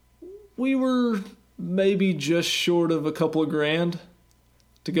 we were maybe just short of a couple of grand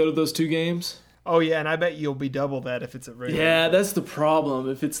to go to those 2 games. Oh yeah, and I bet you'll be double that if it's at regular. Yeah, that's the problem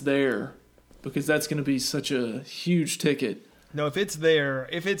if it's there, because that's going to be such a huge ticket. No, if it's there,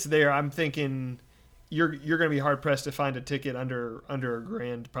 I'm thinking you're going to be hard pressed to find a ticket under a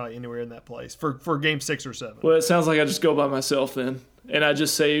grand probably anywhere in that place for game 6 or 7. Well, it sounds like I just go by myself then, and I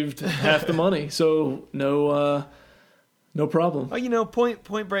just saved half the money, so no problem. Oh,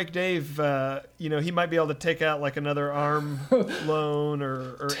 Point Break Dave, he might be able to take out like another ARM loan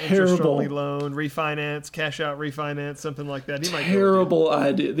or interest only loan, refinance, cash out refinance, something like that. He might Terrible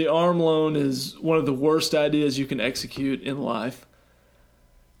idea. The ARM loan is one of the worst ideas you can execute in life.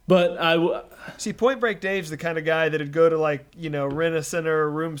 But see, Point Break Dave's the kind of guy that'd go to rent a center,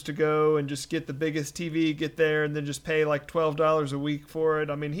 rooms to go, and just get the biggest TV, get there, and then just pay like $12 a week for it.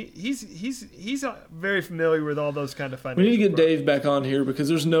 I mean, he's very familiar with all those kind of financial. We need to get Dave back on here because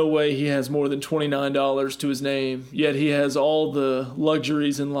there's no way he has more than $29 to his name. Yet he has all the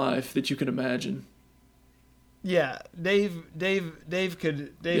luxuries in life that you can imagine. Yeah, Dave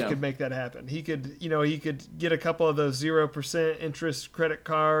could make that happen. He could get a couple of those 0% interest credit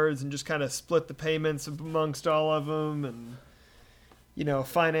cards and just kind of split the payments amongst all of them, and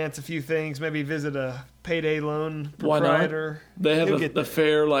finance a few things. Maybe visit a payday loan provider. They have the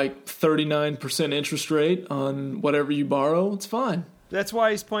fair 39% interest rate on whatever you borrow. It's fine. That's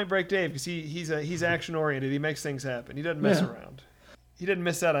why he's Point Break Dave, because he's action oriented. He makes things happen. He doesn't mess around. He didn't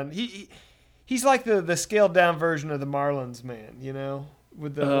miss out on He's like the scaled down version of the Marlins man,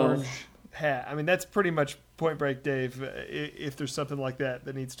 with the orange hat. I mean, that's pretty much Point Break Dave. If there's something like that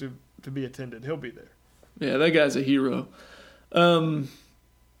needs to be attended, he'll be there. Yeah, that guy's a hero. Well,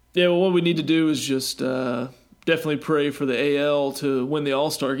 what we need to do is just definitely pray for the AL to win the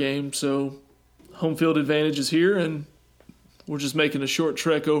All-Star game. So home field advantage is here, and we're just making a short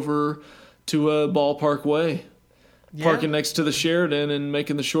trek over to Ballpark Way. Yeah. Parking next to the Sheridan and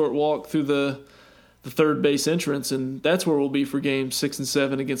making the short walk through the third base entrance, and that's where we'll be for games 6 and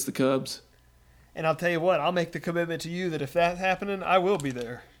 7 against the Cubs. And I'll tell you what, I'll make the commitment to you that if that's happening, I will be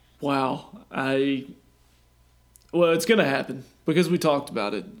there. Wow. Well, it's going to happen because we talked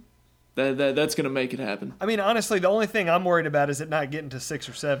about it. That's going to make it happen. I mean, honestly, the only thing I'm worried about is it not getting to 6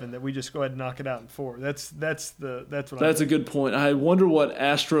 or 7. That we just go ahead and knock it out in 4. That's a good point. I wonder what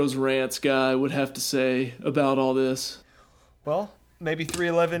Astros rants guy would have to say about all this. Well, maybe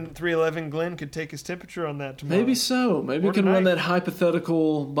 311 Glenn could take his temperature on that tomorrow. Maybe so. Maybe we can run that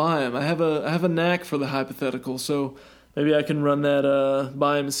hypothetical by him. I have a knack for the hypothetical, so maybe I can run that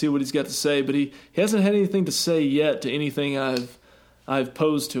by him and see what he's got to say. But he hasn't had anything to say yet to anything I've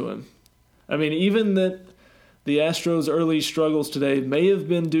posed to him. I mean, even that the Astros' early struggles today may have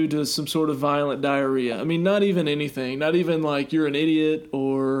been due to some sort of violent diarrhea. I mean, not even anything. Not even like you're an idiot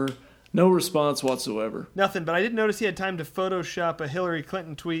or no response whatsoever. Nothing, but I did notice he had time to Photoshop a Hillary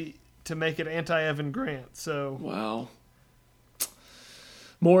Clinton tweet to make it anti-Evan Grant. So wow.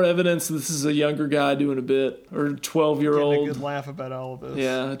 More evidence this is a younger guy doing a bit, or 12-year-old. Getting a good laugh about all of this.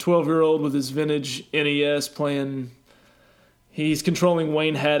 Yeah, a 12-year-old with his vintage NES playing. He's controlling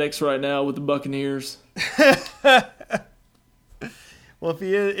Wayne Haddix right now with the Buccaneers. Well,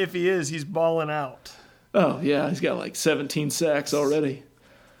 if he is, he's balling out. Oh yeah, he's got like 17 sacks already.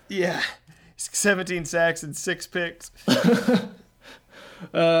 Yeah, 17 sacks and 6 picks.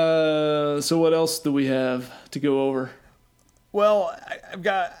 So what else do we have to go over? Well,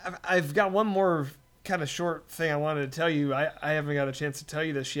 I've got one more kind of short thing I wanted to tell you. I haven't got a chance to tell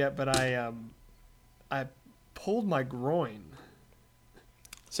you this yet, but I pulled my groin.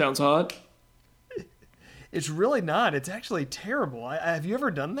 Sounds hot. It's really not. It's actually terrible. Have you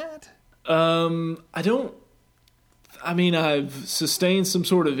ever done that? I don't. I mean, I've sustained some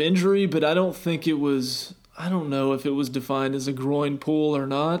sort of injury, but I don't think it was. I don't know if it was defined as a groin pull or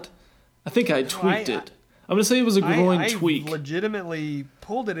not. I think I tweaked it. I'm going to say it was a groin tweak. I legitimately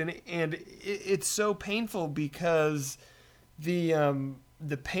pulled it, and it's so painful because the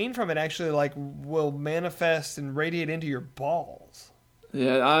pain from it actually like will manifest and radiate into your balls.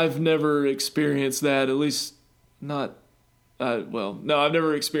 Yeah, I've never experienced that. At least not. No, I've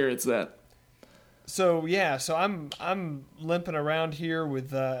never experienced that. So yeah, so I'm limping around here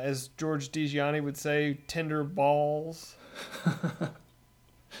with, as George DiGianni would say, tender balls.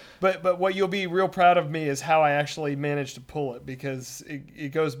 But what you'll be real proud of me is how I actually managed to pull it, because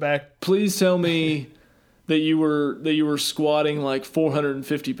it goes back. Please tell me that you were squatting like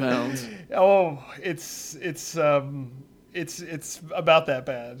 450 pounds. Oh, it's about that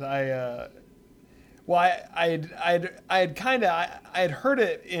bad. I had heard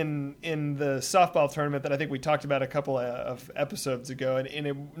it in the softball tournament that I think we talked about a couple of episodes ago, and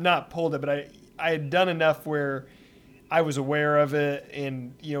it not pulled it, but I had done enough where I was aware of it,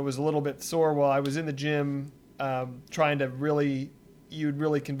 and was a little bit sore while I was in the gym, trying to really. You'd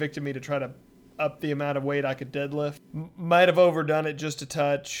really convicted me to try to up the amount of weight I could deadlift. Might have overdone it just a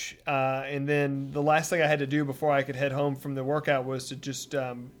touch, and then the last thing I had to do before I could head home from the workout was to just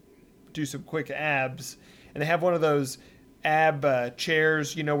do some quick abs. And they have one of those ab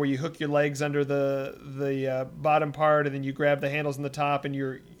chairs, where you hook your legs under the bottom part, and then you grab the handles on the top,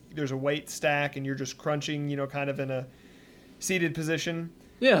 and there's a weight stack, and you're just crunching, kind of in a seated position.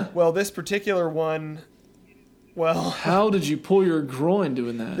 Yeah. Well, this particular one. Well, how did you pull your groin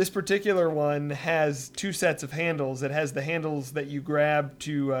doing that? This particular one has two sets of handles. It has the handles that you grab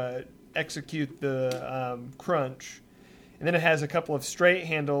to execute the crunch, and then it has a couple of straight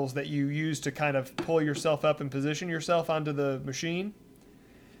handles that you use to kind of pull yourself up and position yourself onto the machine.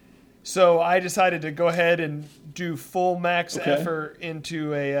 So I decided to go ahead and do full max effort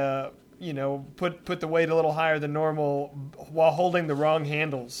into a, put the weight a little higher than normal while holding the wrong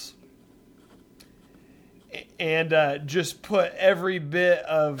handles. And just put every bit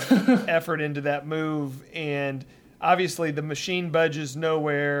of effort into that move. And obviously the machine budges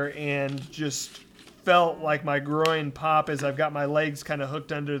nowhere, and just felt like my groin pop as I've got my legs kind of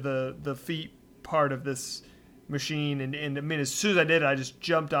hooked under the feet part of this machine. And I mean, as soon as I did it, I just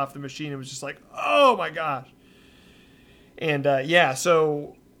jumped off the machine. It was just like, oh my gosh. And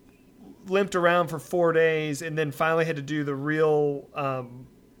so limped around for 4 days, and then finally had to do the real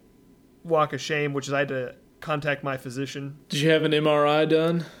walk of shame, which is I had to contact my physician. Did you have an MRI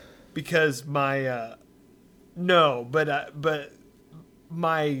done? Because my no, but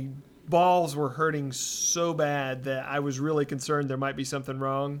my balls were hurting so bad that I was really concerned there might be something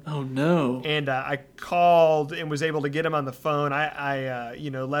wrong. Oh no! And I called and was able to get him on the phone. I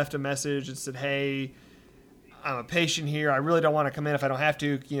left a message and said, "Hey, I'm a patient here. I really don't want to come in if I don't have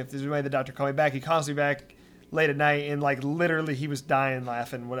to. If there's any way the doctor call me back." He calls me back late at night, and like literally he was dying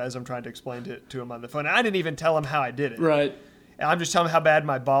laughing as I'm trying to explain to him on the phone. And I didn't even tell him how I did it. Right. And I'm just telling him how bad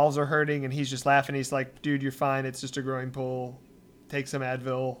my balls are hurting, and he's just laughing. He's like, "Dude, you're fine. It's just a groin pull. Take some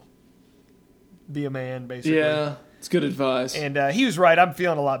Advil. Be a man," basically. Yeah, it's good advice. And he was right. I'm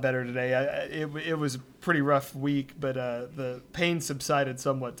feeling a lot better today. It was a pretty rough week, but the pain subsided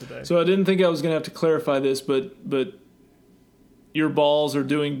somewhat today. So I didn't think I was going to have to clarify this, but your balls are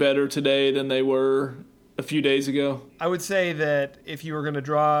doing better today than they were a few days ago? I would say that if you were going to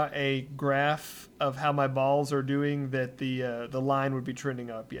draw a graph of how my balls are doing, that the line would be trending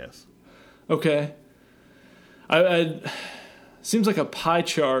up, yes. Okay. I seems like a pie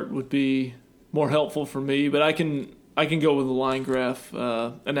chart would be more helpful for me, but I can go with the line graph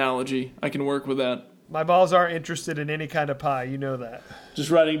analogy. I can work with that. My balls aren't interested in any kind of pie, you know that.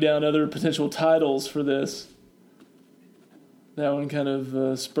 Just writing down other potential titles for this. That one kind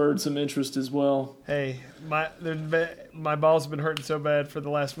of spurred some interest as well. Hey, my balls have been hurting so bad for the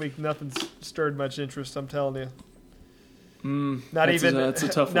last week. Nothing's stirred much interest, I'm telling you. That's a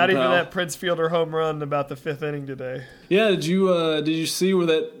tough one, not even pal. that Prince Fielder home run about the 5th inning today. Yeah, did you see where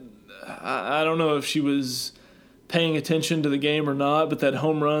that? I don't know if she was paying attention to the game or not, but the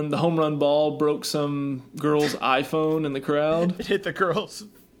home run ball broke some girl's iPhone in the crowd. It hit the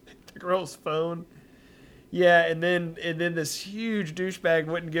girl's phone. Yeah, and then this huge douchebag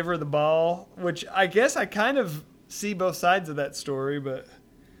wouldn't give her the ball, which I guess I kind of see both sides of that story, but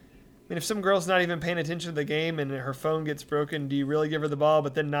I mean, if some girl's not even paying attention to the game and her phone gets broken, do you really give her the ball?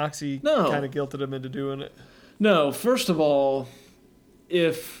 But then Noxie kind of guilted him into doing it. No, first of all,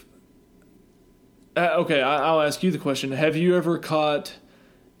 if... I'll ask you the question. Have you ever caught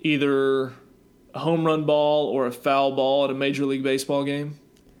either a home run ball or a foul ball at a Major League Baseball game?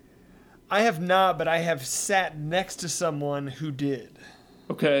 I have not, but I have sat next to someone who did.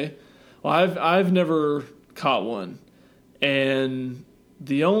 Okay. Well, I've never caught one. And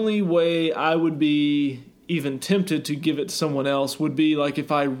the only way I would be even tempted to give it to someone else would be like if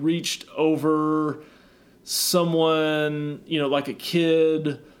I reached over someone, like a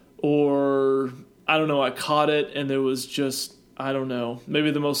kid, or I don't know, I caught it and there was just, I don't know,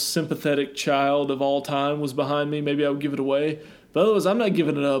 maybe the most sympathetic child of all time was behind me. Maybe I would give it away. But otherwise, I'm not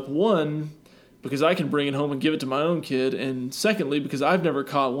giving it up. One, because I can bring it home and give it to my own kid. And secondly, because I've never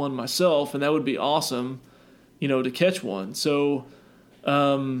caught one myself, and that would be awesome, to catch one. So,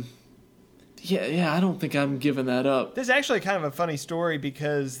 yeah, I don't think I'm giving that up. This is actually kind of a funny story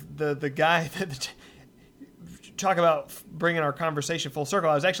because the guy talk about bringing our conversation full circle.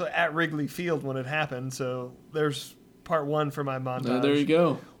 I was actually at Wrigley Field when it happened, so there's part one for my montage. There you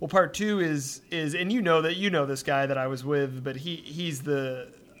go. Well, part two is and you know this guy that I was with, but he's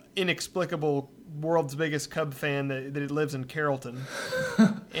the inexplicable world's biggest Cub fan that lives in Carrollton.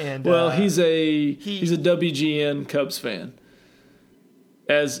 And well, he's a WGN Cubs fan.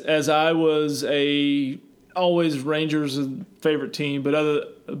 As I was always Rangers' favorite team,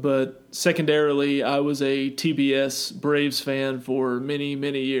 but secondarily I was a TBS Braves fan for many,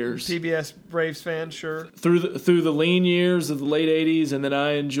 many years. TBS Braves fan, sure. Through the lean years of the late 80s, and then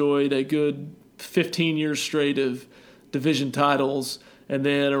I enjoyed a good 15 years straight of division titles, and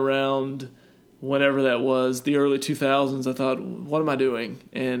then around whenever that was, the early 2000s, I thought, what am I doing?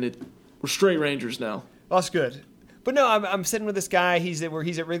 And we're straight Rangers now. Well, that's good. But no, I'm sitting with this guy. He's at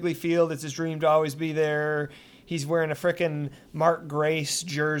Wrigley Field. It's his dream to always be there. He's wearing a frickin' Mark Grace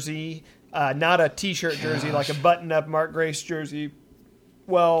jersey, not a T-shirt jersey, like a button-up Mark Grace jersey.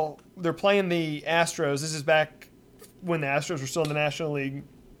 Well, they're playing the Astros. This is back when the Astros were still in the National League.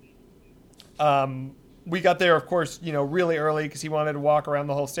 We got there, of course, really early because he wanted to walk around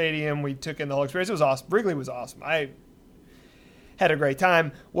the whole stadium. We took in the whole experience. It was awesome. Wrigley was awesome. I had a great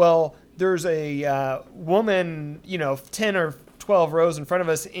time. Well, there's a woman, 10 or 12 rows in front of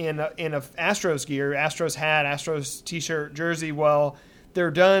us in a Astros gear, Astros hat, Astros T-shirt, jersey. Well,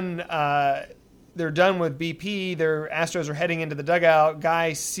 they're done with BP. Their Astros are heading into the dugout.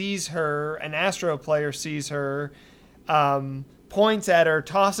 Guy sees her, an Astro player sees her, points at her,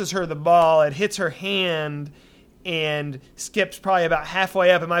 tosses her the ball. It hits her hand and skips probably about halfway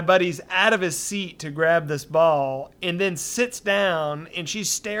up, and my buddy's out of his seat to grab this ball and then sits down, and she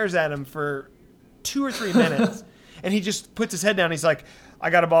stares at him for 2 or 3 minutes. And he just puts his head down. He's like,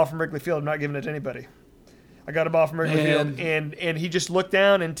 I got a ball from Wrigley Field. I'm not giving it to anybody. I got a ball from Wrigley Field. And he just looked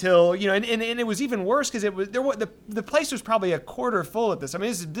down until, and it was even worse because the place was probably a quarter full at this. I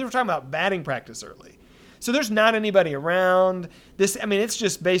mean, they were talking about batting practice early. So there's not anybody around. It's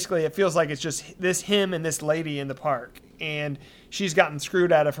just basically, it feels like it's just him and this lady in the park. And she's gotten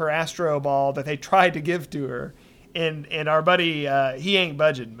screwed out of her Astro ball that they tried to give to her. And our buddy, he ain't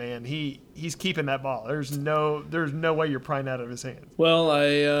budging, man. He's keeping that ball. There's no way you're prying out of his hand. Well,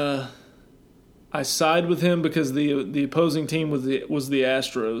 I side with him because the opposing team was the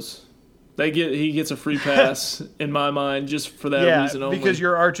Astros. He gets a free pass in my mind just for that reason only. Because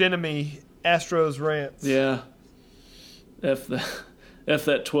your arch enemy, Astros rants. Yeah. F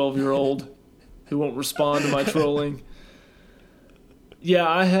that 12-year-old who won't respond to my trolling. Yeah,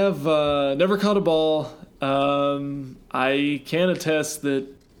 I have never caught a ball. I can attest that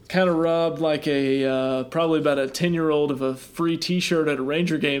kind of robbed like probably about a 10-year-old of a free T-shirt at a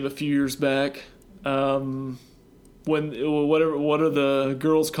Ranger game a few years back. What are the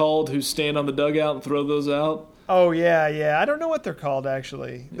girls called who stand on the dugout and throw those out? Oh yeah. I don't know what they're called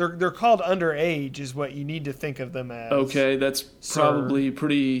actually. They're called underage, is what you need to think of them as. Okay, that's probably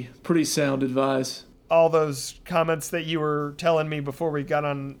pretty sound advice. All those comments that you were telling me before we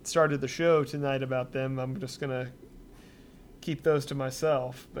started the show tonight about them, I'm just gonna keep those to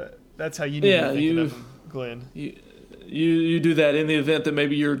myself. But that's how you need to think of them, Glenn. You do that in the event that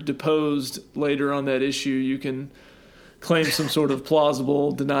maybe you're deposed later on that issue. You can claim some sort of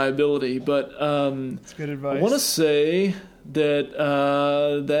plausible deniability. But that's good advice. I want to say that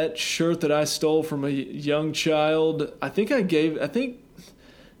that shirt that I stole from a young child, I think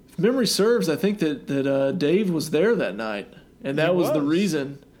if memory serves, I think that Dave was there that night, and that was the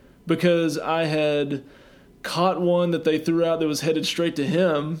reason, because I had caught one that they threw out that was headed straight to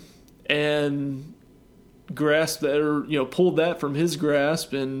him, and grasped that, or pulled that from his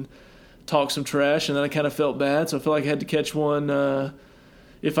grasp and talked some trash, and then I kind of felt bad, so I felt like I had to catch one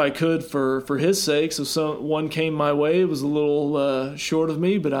if I could for his sake. So one came my way. It was a little short of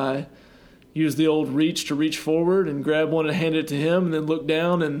me, but I used the old reach to reach forward and grab one and hand it to him, and then look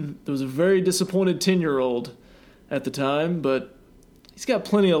down, and there was a very disappointed 10-year-old at the time, but he's got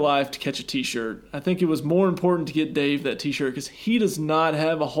plenty of life to catch a T-shirt. I think it was more important to get Dave that T-shirt because he does not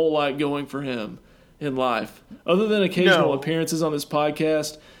have a whole lot going for him in life. Other than occasional appearances on this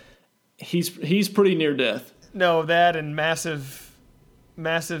podcast, he's pretty near death. No, that and massive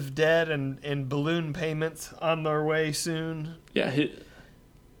debt and balloon payments on their way soon. Yeah,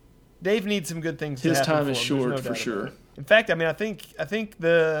 Dave needs some good things to happen. His time is short short for sure. In fact, I mean, I think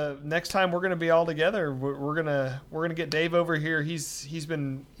the next time we're going to be all together, we're gonna get Dave over here. He's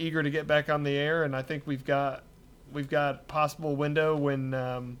been eager to get back on the air, and I think we've got possible window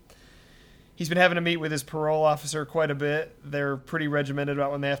when he's been having to meet with his parole officer quite a bit. They're pretty regimented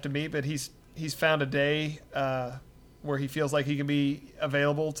about when they have to meet, but he's found a day where he feels like he can be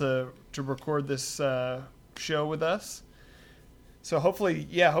available to record this show with us. So hopefully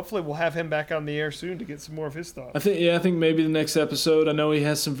we'll have him back on the air soon to get some more of his thoughts. I think maybe the next episode. I know he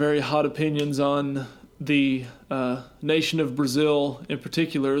has some very hot opinions on the nation of Brazil in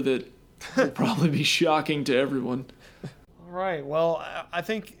particular that will probably be shocking to everyone. All right. Well, I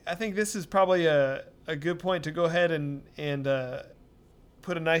think this is probably a good point to go ahead and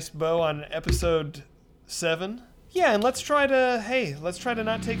put a nice bow on episode 7. Yeah, and let's try to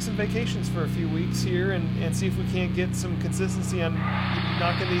not take some vacations for a few weeks here and see if we can't get some consistency on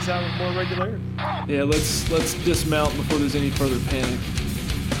knocking these out with more regularity. Yeah, let's dismount before there's any further panic.